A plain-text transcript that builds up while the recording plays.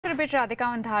with Radhika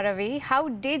on Dharavi. How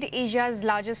did Asia's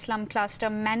largest slum cluster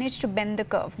manage to bend the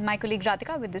curve? My colleague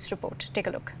Radhika with this report. Take a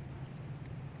look.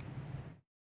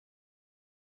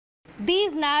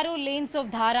 These narrow lanes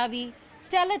of Dharavi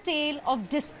tell a tale of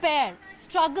despair,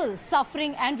 struggle,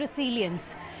 suffering and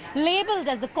resilience. Labelled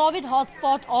as the COVID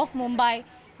hotspot of Mumbai,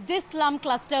 this slum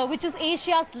cluster, which is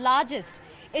Asia's largest,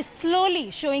 is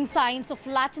slowly showing signs of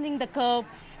flattening the curve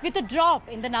with a drop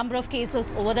in the number of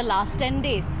cases over the last 10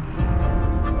 days.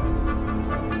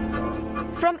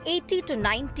 From 80 to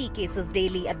 90 cases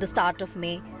daily at the start of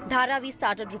May, Dharavi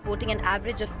started reporting an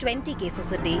average of 20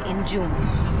 cases a day in June.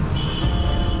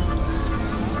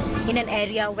 In an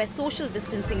area where social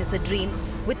distancing is a dream,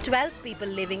 with 12 people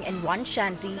living in one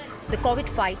shanty, the COVID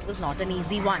fight was not an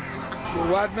easy one.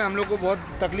 शुरुआत में हम लोग को बहुत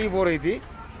तकलीफ हो रही थी,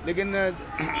 लेकिन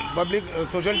पब्लिक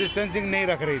सोशल डिस्टेंसिंग नहीं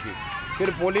रख रही थी. फिर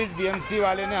पुलिस बीएमसी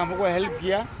वाले ने हमको हेल्प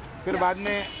किया. फिर बाद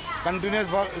में कंटिन्यूस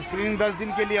स्क्रीनिंग 10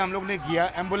 दिन के लिए हम लोग ने किया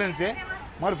एम्बुलेंस से.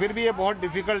 मगर फिर भी ये बहुत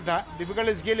डिफ़िकल्ट था. डिफ़िकल्ट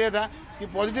इसके लिए था कि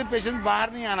पॉजिटिव पेशेंट्स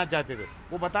बाहर नहीं आना चाहते थे.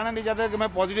 वो बताना नहीं चाहते कि मैं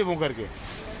पॉजिटिव हूँ करके.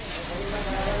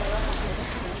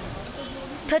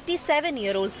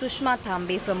 37-year-old Sushma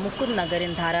Thambe from Mukund Nagar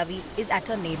in Dharavi is at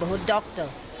her neighborhood doctor.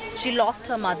 She lost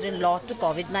her mother-in-law to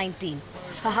COVID-19.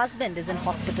 Her husband is in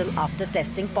hospital after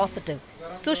testing positive.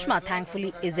 Sushma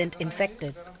thankfully isn't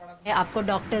infected. आपको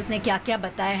doctors ने क्या क्या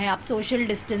बताया है? आप social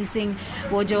distancing,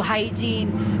 वो जो hygiene,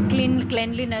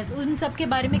 cleanliness, उन सब के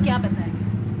बारे में क्या बताएं?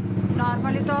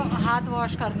 नॉर्मली तो हाथ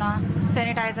वॉश करना,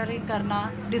 सैनिटाइजरिंग करना,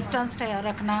 डिस्टेंस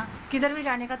रखना, किधर भी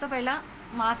जाने का तो पहला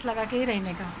मास्क लगा के ही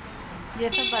रहने का, ये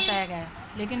सब बताया गया है.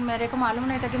 लेकिन मेरे को मालूम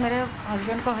नहीं था कि मेरे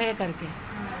हस्बैंड को है करके.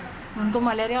 उनको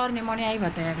मलेरिया और निमोनिया ही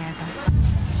बताया गया था.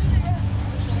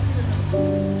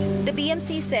 The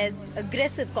BMC says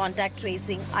aggressive contact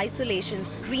tracing, isolation,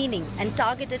 screening and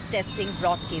targeted testing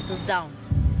brought cases down.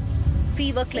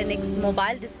 Fever clinics,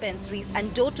 mobile dispensaries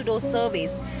and door-to-door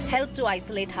surveys helped to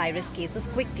isolate high-risk cases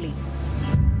quickly.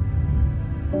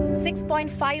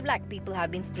 6.5 lakh people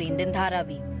have been screened in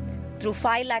Dharavi. Through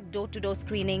 5 lakh door-to-door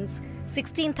screenings,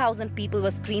 16,000 people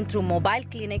were screened through mobile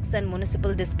clinics and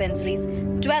municipal dispensaries.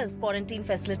 12 quarantine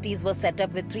facilities were set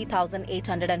up with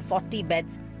 3,840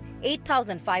 beds.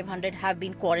 8,500 have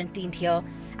been quarantined here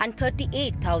and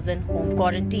 38,000 home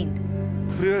quarantined.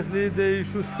 Previously, they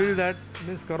used to feel that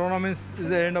means Corona means is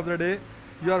the end of the day,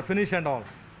 you are finished and all.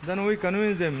 Then we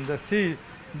convinced them that see,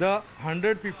 the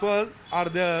 100 people are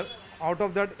there, out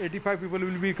of that 85 people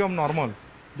will become normal.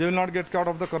 They will not get caught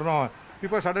of the Corona.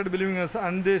 People started believing us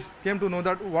and they came to know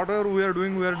that whatever we are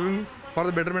doing for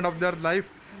the betterment of their life,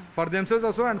 for themselves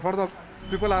also and for the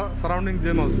people surrounding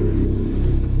them also.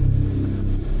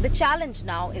 The challenge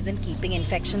now is in keeping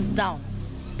infections down.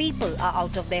 People are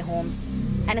out of their homes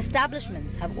and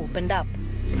establishments have opened up.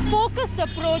 Focused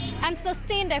approach and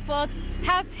sustained efforts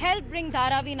have helped bring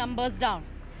Dharavi numbers down.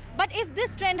 But if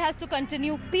this trend has to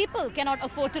continue, people cannot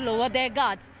afford to lower their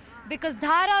guards, because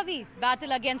Dharavi's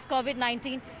battle against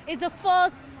COVID-19 is the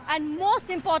first and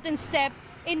most important step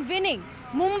in winning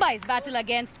Mumbai's battle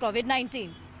against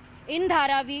COVID-19. In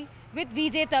Dharavi, with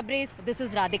Vijay Tabriz, this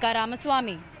is Radhika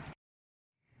Ramaswamy.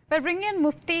 Well, bringing in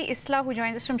Mufti Isla, who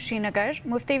joins us from Srinagar.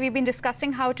 Mufti, we've been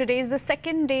discussing how today is the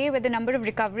second day where the number of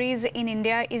recoveries in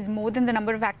India is more than the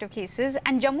number of active cases.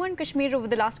 And Jammu and Kashmir over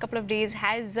the last couple of days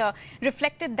has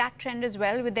reflected that trend as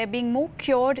well, with there being more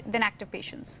cured than active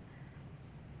patients.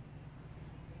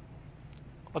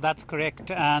 Oh, that's correct.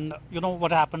 And you know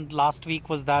what happened last week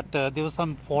was that there was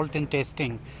some fault in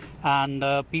testing, and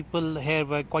people here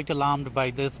were quite alarmed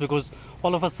by this, because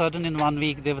all of a sudden in 1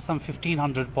 week there were some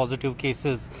 1,500 positive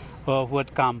cases who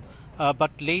had come.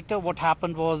 But later what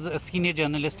happened was a senior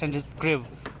journalist and his crew,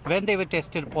 when they were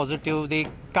tested positive, they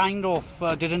kind of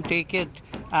didn't take it,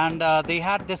 and they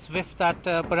had this whiff that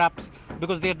perhaps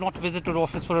because they had not visited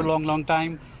office for a long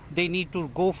time, they need to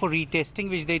go for retesting,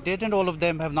 which they did, and all of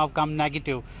them have now come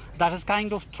negative. That has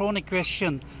kind of thrown a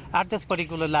question at this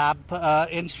particular lab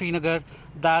in Srinagar,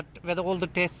 that whether all the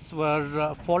tests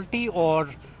were faulty or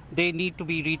they need to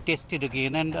be retested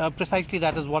again, and precisely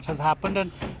that is what has happened,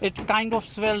 and it kind of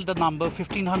swelled the number.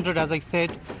 1,500, as I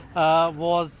said,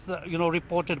 was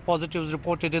reported, positives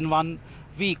reported in 1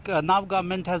 week. Now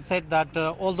government has said that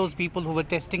all those people who were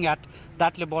testing at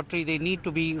that laboratory, they need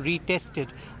to be retested.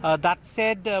 That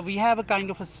said, we have a kind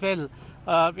of a swell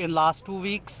in last 2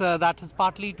 weeks. That is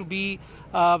partly to be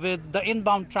with the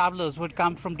inbound travelers who had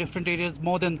come from different areas.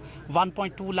 More than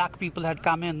 1.2 lakh people had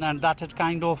come in, and that had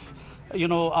kind of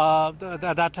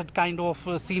that had kind of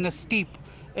seen a steep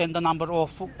in the number of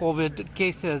COVID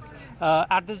cases.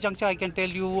 At this juncture, I can tell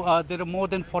you there are more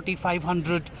than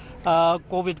 4,500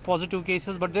 COVID positive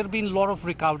cases, but there have been a lot of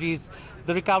recoveries.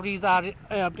 The recoveries are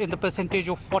in the percentage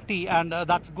of 40, and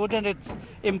that's good, and it's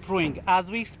improving. As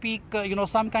we speak,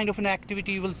 some kind of an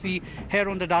activity you will see here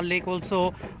on the Dal Lake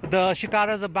also. The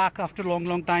shikaras are back after a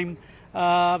long time.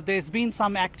 There's been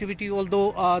some activity,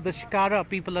 although the shikara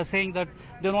people are saying that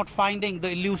they're not finding the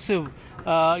elusive,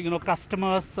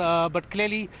 customers, but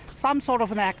clearly some sort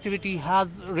of an activity has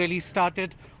really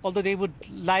started, although they would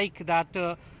like that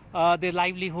their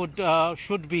livelihood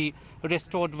should be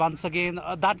restored once again.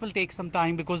 That will take some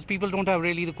time because people don't have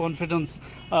really the confidence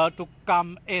to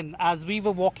come in. As we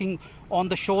were walking on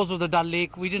the shores of the Dal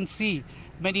Lake, we didn't see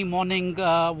many morning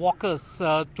walkers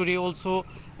today also.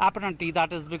 Apparently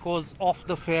that is because of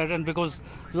the fair and because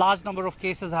large number of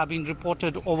cases have been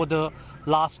reported over the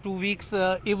last 2 weeks.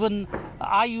 Even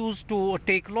I used to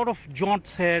take a lot of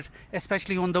jaunts here,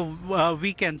 especially on the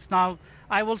weekends. Now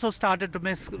I've also started to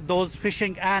miss those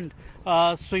fishing and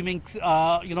swimming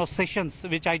sessions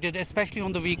which I did especially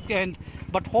on the weekend.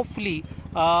 But hopefully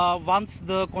once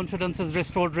the confidence is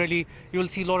restored, really you will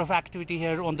see a lot of activity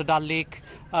here on the Dal Lake,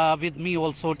 with me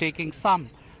also taking some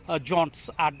jaunts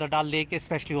at the Dal Lake,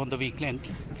 especially on the weekend.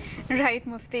 Right,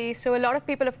 Mufti. So a lot of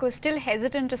people, of course, still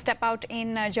hesitant to step out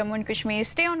in Jammu and Kashmir.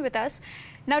 Stay on with us.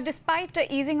 Now, despite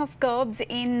easing of curbs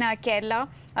in Kerala,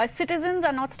 citizens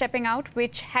are not stepping out,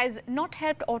 which has not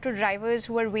helped auto drivers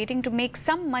who are waiting to make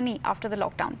some money after the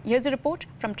lockdown. Here's a report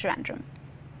from Trivandrum.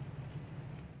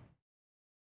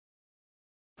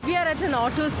 We are at an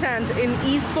auto stand in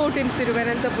East Fort in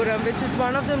Thiruvananthapuram, which is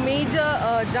one of the major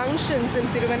junctions in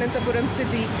Thiruvananthapuram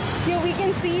city. Here we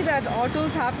can see that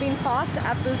autos have been parked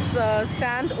at this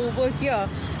stand over here.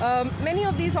 Many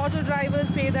of these auto drivers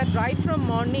say that right from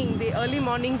morning, early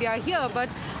morning, they are here, but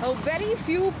very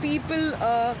few people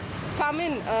come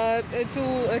in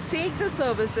to take the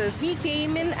services. He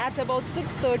came in at about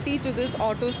 6:30 to this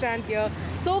auto stand here.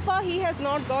 So far he has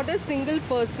not got a single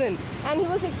person, and he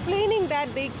was explaining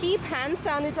that they keep hand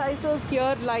sanitizers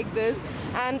here like this,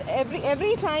 and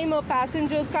every time a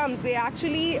passenger comes, they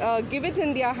actually give it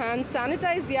in their hands,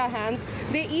 sanitize their hands.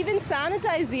 They even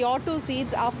sanitize the auto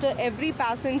seats after every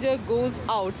passenger goes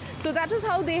out. So that is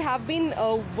how they have been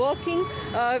working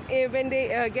when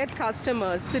they get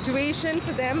customers. Situation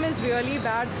for them is really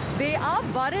bad. They are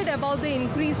worried about the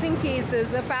increasing cases.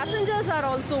 The passengers are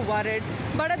also worried,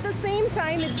 but at the same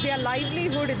time it's their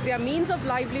livelihood, it's their means of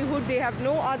livelihood. They have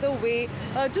no other way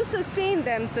to sustain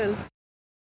themselves.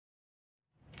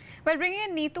 Well, bringing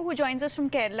in Neetu, who joins us from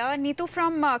Kerala. Neetu,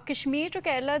 from Kashmir to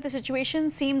Kerala, the situation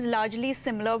seems largely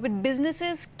similar, with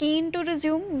businesses keen to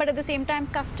resume, but at the same time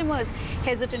customers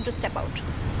hesitant to step out.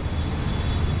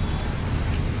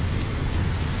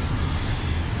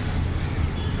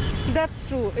 That's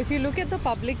true. If you look at the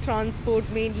public transport,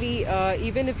 mainly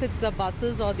even if it's the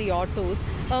buses or the autos,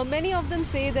 many of them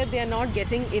say that they are not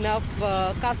getting enough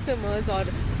customers, or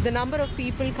the number of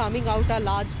people coming out are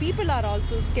large. People are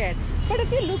also scared. But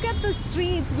if you look at the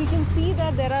streets, we can see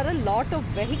that there are a lot of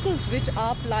vehicles which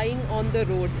are plying on the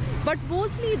road. But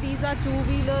mostly these are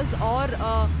two-wheelers or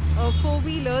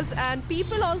four-wheelers, and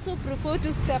people also prefer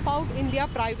to step out in their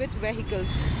private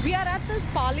vehicles. We are at this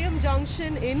Palayam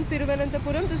junction in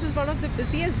Thiruvananthapuram. This is one of the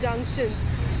busiest junctions.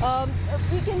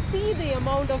 We can see the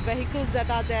amount of vehicles that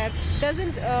are there.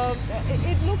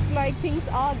 It looks like things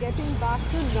are getting back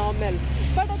to normal.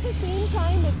 But at the same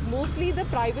time, it's mostly the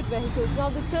private vehicles. Now,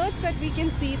 the church that we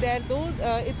can see there, though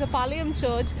it's a Palayam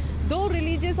church, though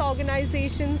religious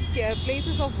organizations,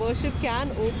 places of worship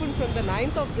can open from the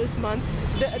 9th of this month,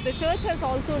 the church has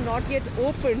also not yet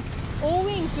opened,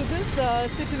 owing to this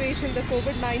situation, the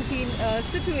COVID-19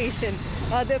 situation.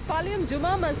 The Palayam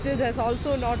Juma Masjid has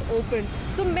also not opened.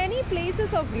 So many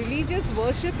places of religious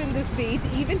worship in the state,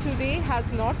 even today,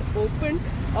 has not opened,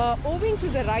 owing to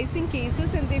the rising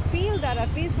cases, and they feel that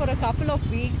at least for a couple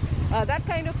of weeks, that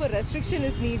kind of a restriction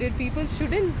is needed. People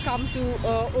shouldn't come to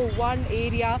one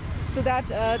area so that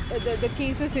the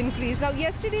cases increase. Now,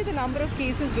 yesterday the number of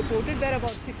cases reported were about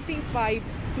 65.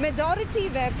 Majority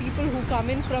were people who come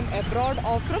in from abroad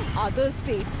or from other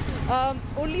states.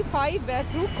 Only 5 were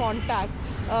through contacts.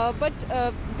 But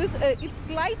it's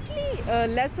slightly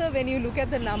lesser when you look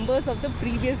at the numbers of the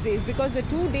previous days, because the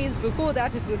 2 days before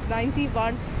that it was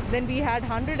 91, then we had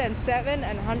 107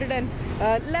 and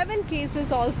 111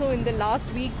 cases also in the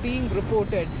last week being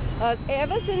reported.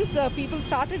 Ever since people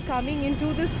started coming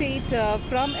into the state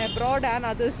from abroad and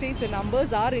other states, the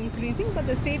numbers are increasing, but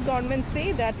the state government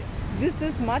say that this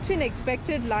is much in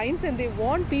expected lines, and they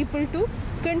want people to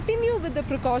continue with the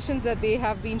precautions that they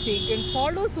have been taken,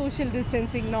 follow social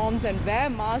distancing norms and wear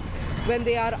masks when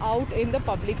they are out in the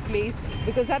public place,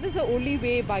 because that is the only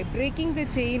way, by breaking the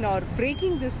chain or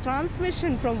breaking this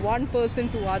transmission from one person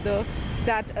to other,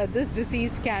 that this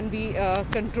disease can be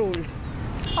controlled.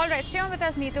 All right, stay on with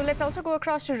us, Neetu. Let's also go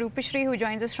across to Rupashri, who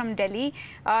joins us from Delhi.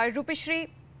 Rupashri,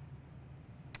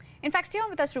 in fact, stay on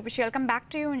with us, Rupashri. I'll come back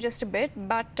to you in just a bit.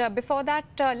 But before that,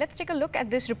 let's take a look at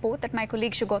this report that my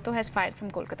colleague Shugoto has filed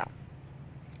from Kolkata.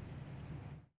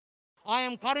 I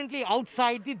am currently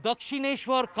outside the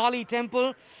Dakshineshwar Kali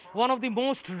temple, one of the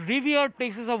most revered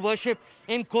places of worship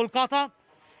in Kolkata.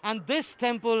 And this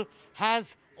temple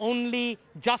has only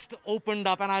just opened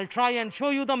up. And I'll try and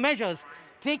show you the measures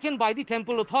taken by the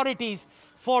temple authorities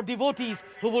for devotees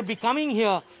who would be coming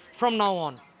here from now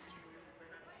on.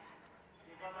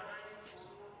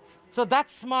 So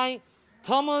that's my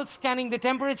thermal scanning, the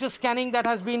temperature scanning that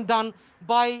has been done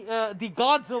by the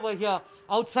guards over here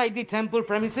outside the temple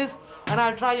premises. And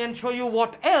I'll try and show you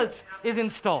what else is in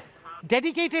store.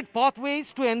 Dedicated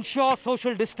pathways to ensure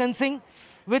social distancing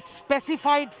with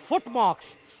specified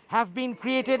footmarks have been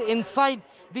created inside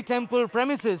the temple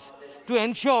premises to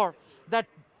ensure that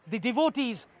the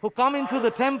devotees who come into the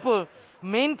temple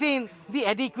maintain the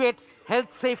adequate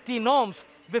health safety norms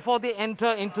before they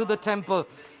enter into the temple.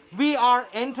 We are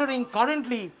entering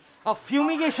currently a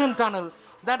fumigation tunnel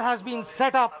that has been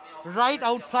set up right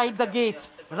outside the gates,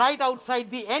 right outside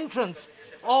the entrance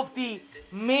of the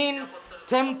main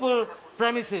temple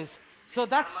premises. So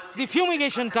that's the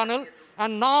fumigation tunnel,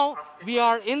 and now we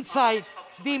are inside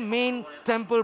the main temple